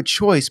 I have a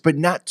choice, but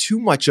not too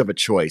much of a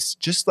choice.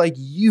 Just like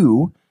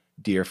you,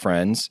 dear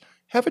friends,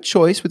 have a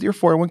choice with your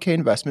 401k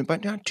investment,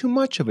 but not too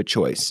much of a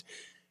choice.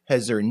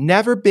 Has there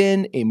never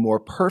been a more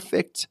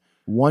perfect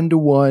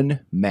one-to-one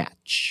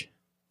match?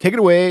 Take it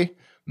away,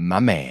 my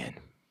man.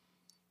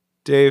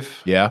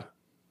 Dave, Yeah,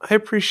 I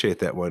appreciate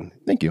that one.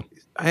 thank you.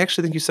 I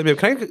actually think you set me up.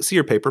 Can I see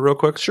your paper real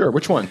quick? Sure,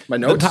 which one? My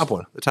The notes? top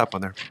one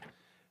there.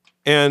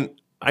 And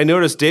I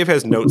noticed Dave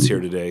has notes here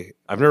today.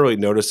 I've never really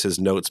noticed his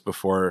notes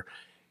before.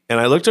 And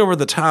I looked over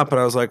the top and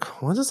I was like,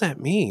 what does that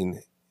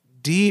mean?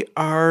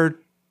 DR2R.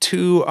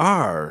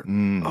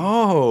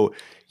 Oh,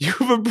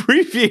 you've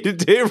abbreviated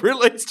Dave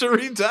Relates to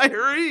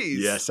Retirees.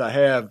 Yes, I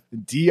have.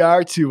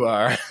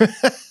 DR2R.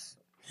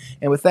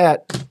 And with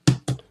that,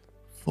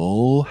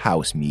 full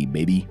house me,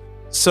 baby.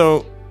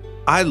 So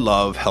I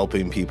love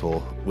helping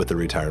people with their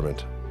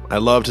retirement. I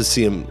love to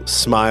see them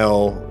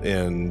smile,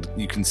 and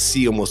you can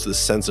see almost this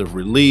sense of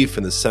relief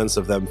and the sense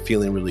of them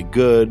feeling really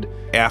good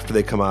after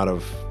they come out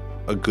of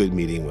a good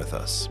meeting with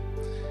us.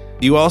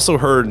 You also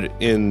heard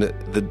in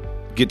the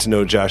Get to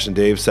Know Josh and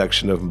Dave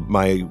section of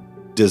my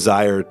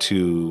desire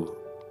to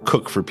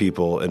cook for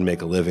people and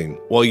make a living.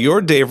 Well, your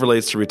Dave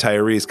Relates to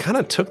Retirees kind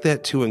of took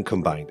that too and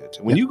combined it.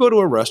 When you go to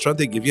a restaurant,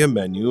 they give you a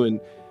menu, and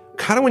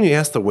kind of when you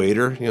ask the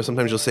waiter,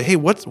 sometimes you'll say, hey,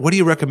 what do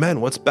you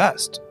recommend? What's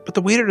best? But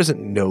the waiter doesn't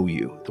know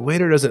you. The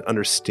waiter doesn't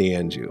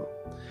understand you.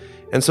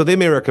 And so they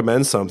may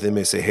recommend something. They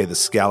may say, hey, the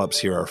scallops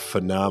here are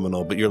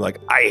phenomenal. But you're like,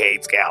 I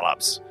hate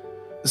scallops.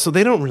 So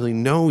they don't really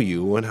know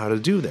you and how to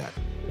do that.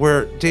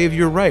 Where, Dave,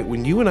 you're right.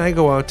 When you and I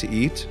go out to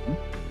eat,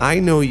 I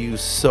know you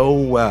so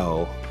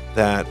well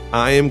that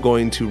I am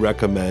going to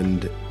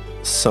recommend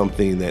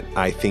something that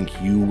I think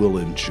you will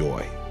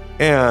enjoy.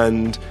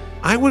 And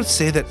I would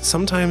say that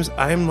sometimes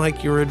I'm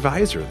like your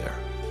advisor there.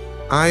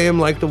 I am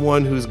like the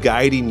one who's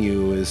guiding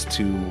you as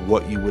to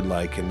what you would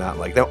like and not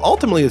like. Now,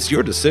 ultimately, it's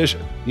your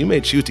decision. You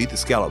may choose to eat the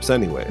scallops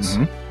anyways.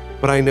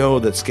 But I know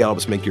that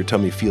scallops make your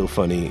tummy feel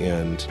funny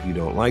and you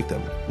don't like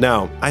them.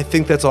 Now, I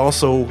think that's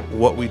also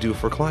what we do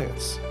for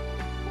clients.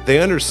 They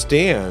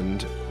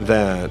understand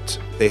that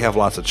they have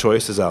lots of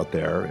choices out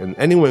there and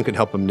anyone can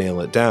help them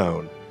nail it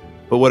down.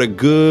 But what a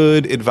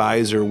good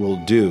advisor will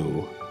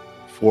do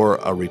for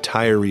a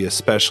retiree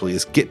especially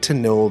is get to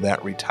know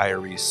that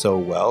retiree so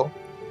well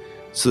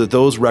so that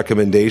those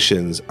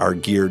recommendations are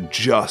geared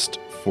just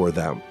for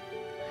them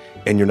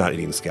and you're not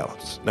eating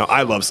scallops. Now,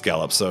 I love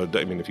scallops, so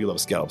I mean, if you love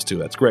scallops too,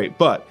 that's great.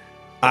 But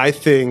I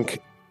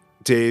think,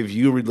 Dave,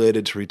 you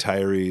related to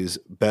retirees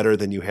better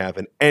than you have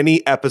in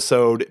any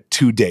episode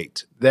to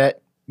date.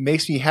 That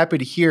makes me happy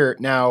to hear.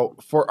 Now,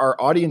 for our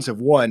audience of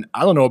one,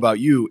 I don't know about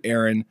you,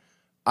 Aaron,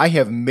 I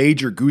have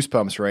major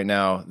goosebumps right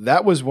now.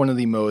 That was one of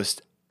the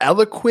most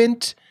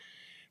eloquent,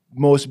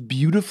 most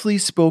beautifully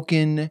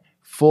spoken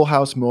Full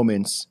House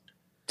moments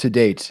to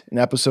date in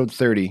episode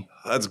 30.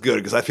 That's good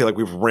because I feel like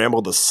we've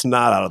rambled the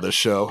snot out of this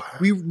show.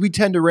 We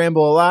tend to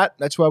ramble a lot.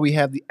 That's why we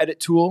have the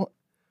edit tool.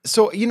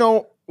 So,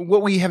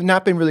 what we have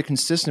not been really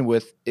consistent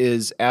with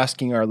is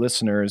asking our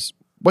listeners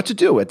what to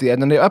do at the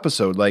end of the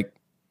episode. Like,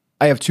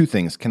 I have 2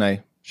 things. Can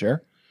I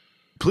share?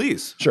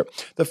 Please. Sure.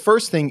 The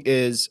first thing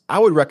is I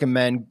would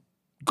recommend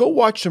go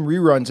watch some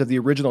reruns of the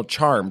original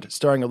Charmed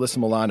starring Alyssa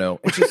Milano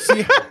and just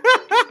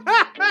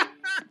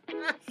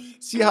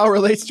see how it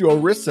relates to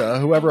Orissa,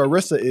 whoever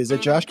Orissa is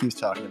that Josh keeps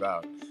talking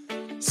about.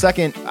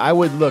 Second, I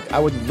would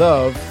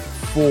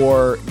love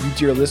for you,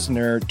 dear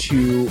listener,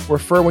 to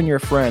refer one of your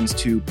friends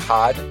to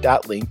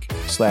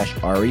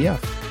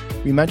pod.link/REF.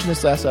 We mentioned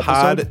this last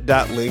episode.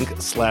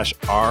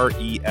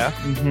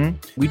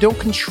 Pod.link/REF. We don't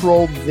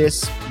control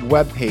this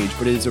webpage,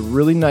 but it is a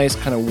really nice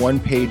kind of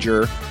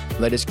one-pager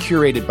that is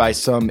curated by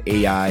some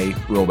AI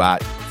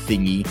robot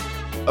thingy.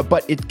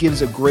 But it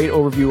gives a great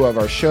overview of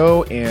our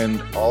show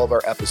and all of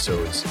our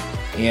episodes.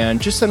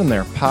 And just send them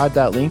there,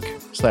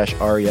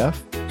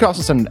 pod.link/REF. You can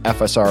also send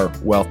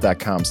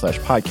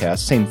fsrwealth.com/podcast,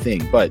 same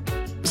thing, but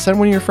send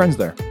one of your friends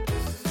there.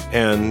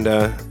 And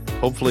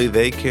hopefully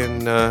they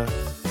can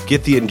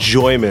get the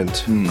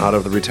enjoyment out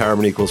of the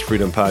Retirement Equals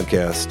Freedom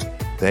podcast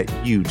that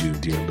you do,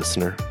 dear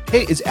listener.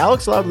 Hey, is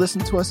Alex allowed to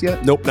listen to us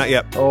yet? Nope, not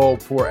yet. Oh,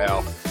 poor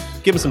Al.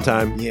 Give him some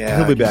time. Yeah.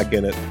 He'll be back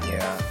in it.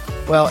 Yeah.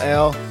 Well,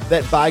 Al,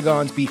 let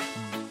bygones be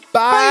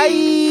bygones.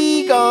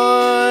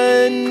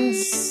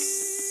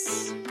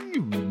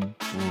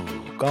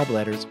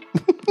 Gallbladders.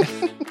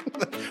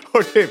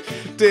 Oh,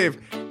 Dave.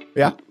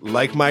 Yeah?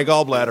 Like my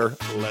gallbladder,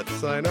 let's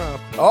sign off.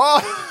 Oh,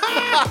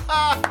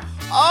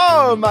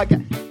 oh my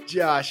God.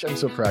 Josh, I'm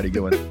so proud of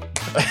you.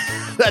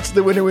 That's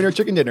the winner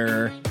chicken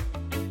dinner.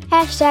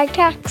 Hashtag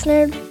Tax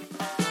Nerd.